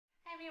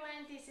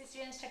everyone, this is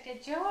your instructor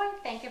Joy.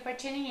 Thank you for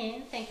tuning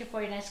in. Thank you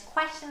for your nice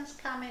questions,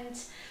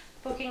 comments,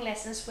 booking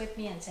lessons with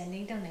me and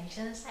sending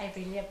donations. I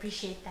really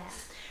appreciate that.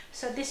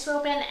 So this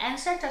will be an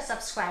answer to a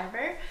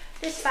subscriber.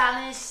 This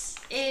balance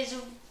is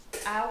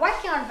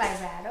working on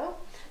vibrato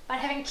but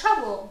having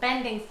trouble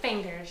bending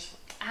fingers,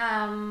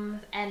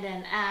 and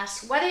then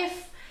ask, what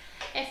if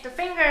the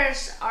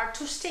fingers are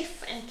too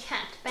stiff and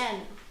can't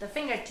bend the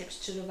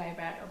fingertips to do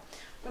vibrato?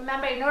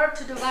 Remember, in order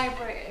to do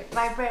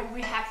vibrate,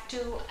 we have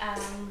to,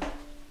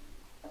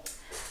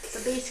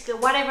 so basically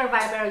whatever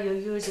vibrato you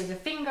use, is a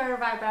finger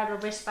vibrato,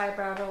 wrist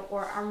vibrato,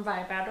 or arm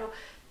vibrato,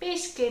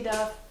 basically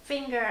the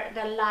finger,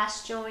 the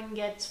last joint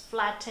gets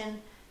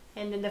flattened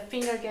and then the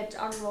finger gets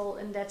unrolled,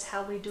 and that's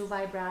how we do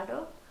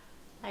vibrato,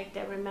 like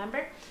that,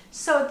 remember?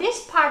 So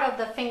this part of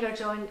the finger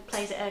joint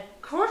plays a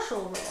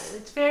crucial role.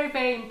 It's very,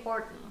 very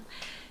important.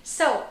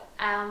 So,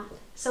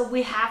 so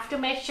we have to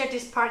make sure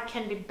this part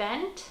can be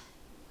bent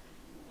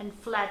and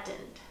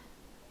flattened,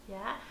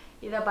 yeah,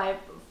 either by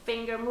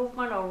finger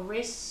movement or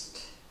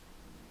wrist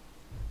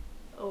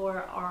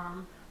or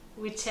arm,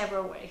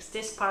 whichever works.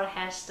 This part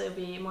has to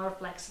be more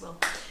flexible.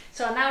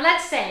 So now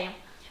let's say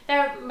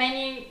there are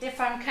many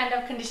different kind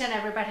of conditions.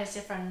 Everybody has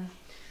different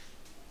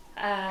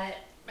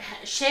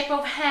shape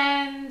of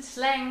hands,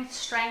 length,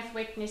 strength,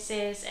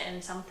 weaknesses,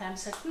 and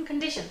sometimes certain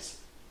conditions.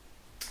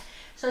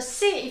 So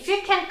see, if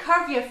you can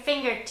curve your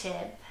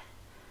fingertip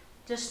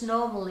just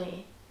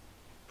normally,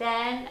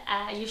 then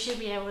you should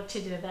be able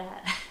to do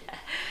that.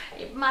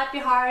 It might be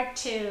hard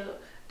to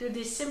do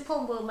this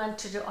simple movement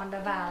to do on the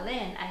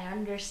violin. I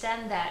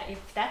understand that.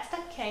 If that's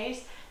the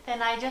case,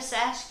 then I just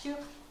ask you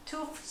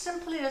to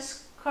simply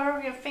just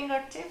curve your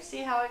fingertips,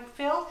 see how it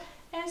feels,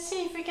 and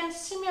see if you can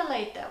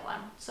simulate that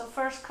one. So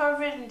first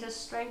curve it and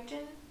just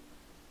straighten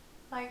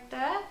like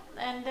that,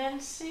 and then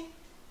see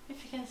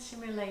if you can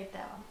simulate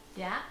that one.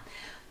 Yeah.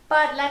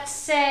 But let's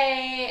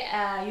say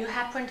you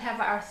happen to have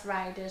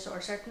arthritis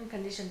or certain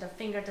condition, the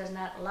finger does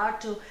not allow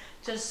to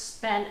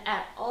just bend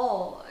at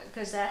all,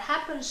 because that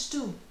happens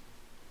too.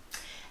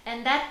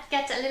 And that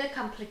gets a little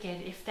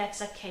complicated. If that's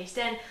the case,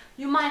 then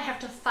you might have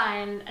to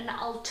find an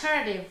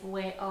alternative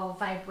way of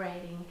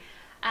vibrating,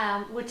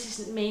 which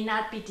may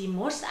not be the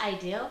most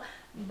ideal,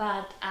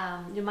 but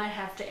you might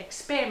have to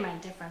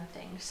experiment different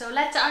things. So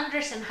let's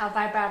understand how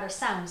vibrato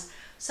sounds,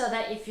 so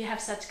that if you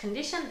have such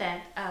condition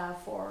that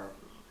for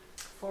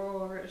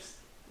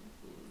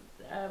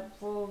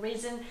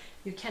reason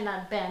you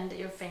cannot bend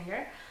your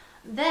finger,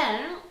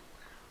 then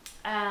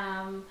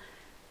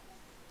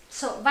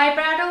so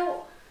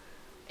vibrato,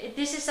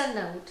 this is a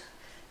note,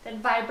 then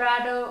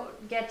vibrato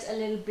gets a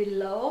little bit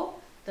low,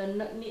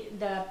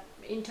 the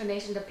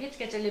intonation, the pitch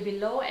gets a little bit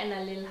low and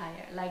a little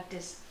higher, like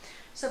this.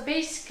 So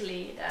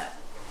basically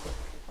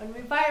when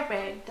we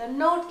vibrate, the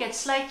note gets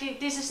slightly,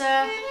 this is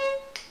a,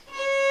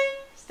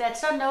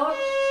 that's a note,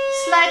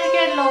 slightly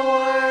get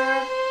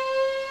lower,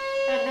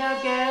 and then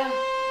again,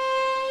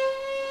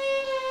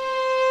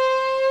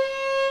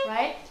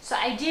 right? So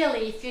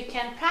ideally, if you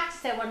can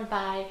practice that one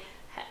by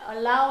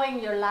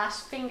allowing your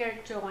last finger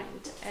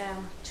joint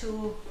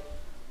to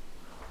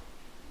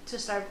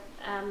start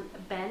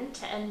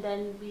bent and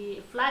then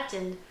be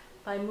flattened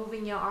by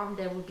moving your arm,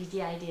 that would be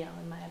the ideal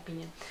in my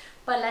opinion.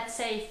 But let's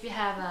say if you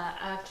have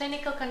a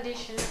clinical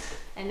condition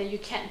and then you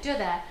can't do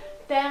that,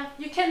 then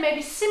you can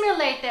maybe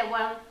simulate that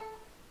one.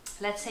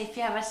 Let's say if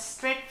you have a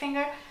straight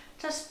finger,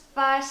 just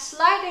by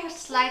sliding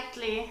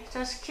slightly,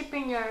 just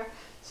keeping your,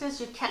 since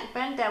you can't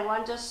bend that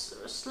one,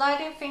 just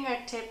sliding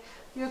fingertip,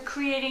 you're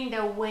creating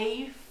the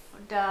wave,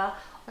 the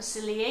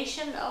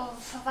oscillation of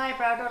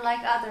vibrato like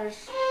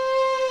others.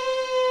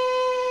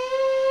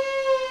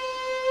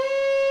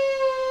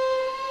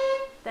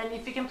 Then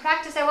if you can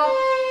practice that one,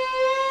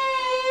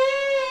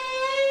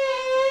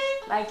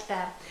 like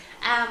that.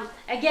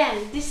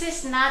 Again, this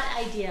is not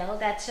ideal.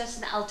 That's just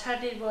an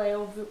alternative way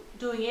of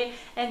doing it,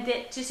 and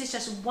this is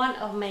just one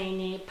of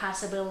many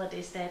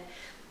possibilities that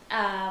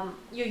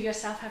you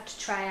yourself have to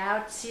try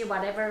out, see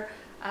whatever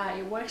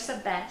it works the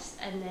best,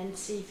 and then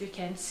see if you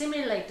can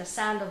simulate the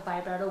sound of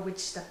vibrato,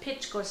 which the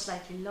pitch goes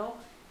slightly low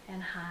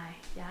and high.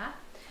 Yeah.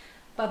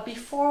 But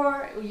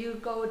before you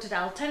go to the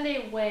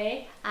alternative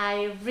way,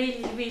 I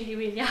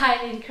really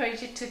highly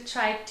encourage you to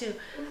try to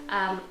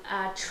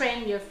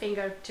train your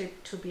finger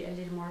to be a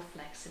little more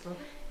flexible,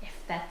 if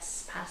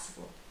that's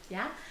possible.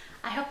 Yeah.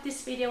 I hope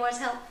this video was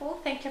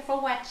helpful. Thank you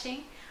for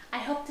watching. I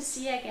hope to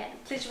see you again.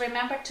 Please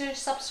remember to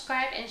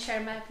subscribe and share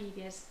my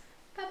videos.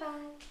 Bye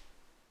bye.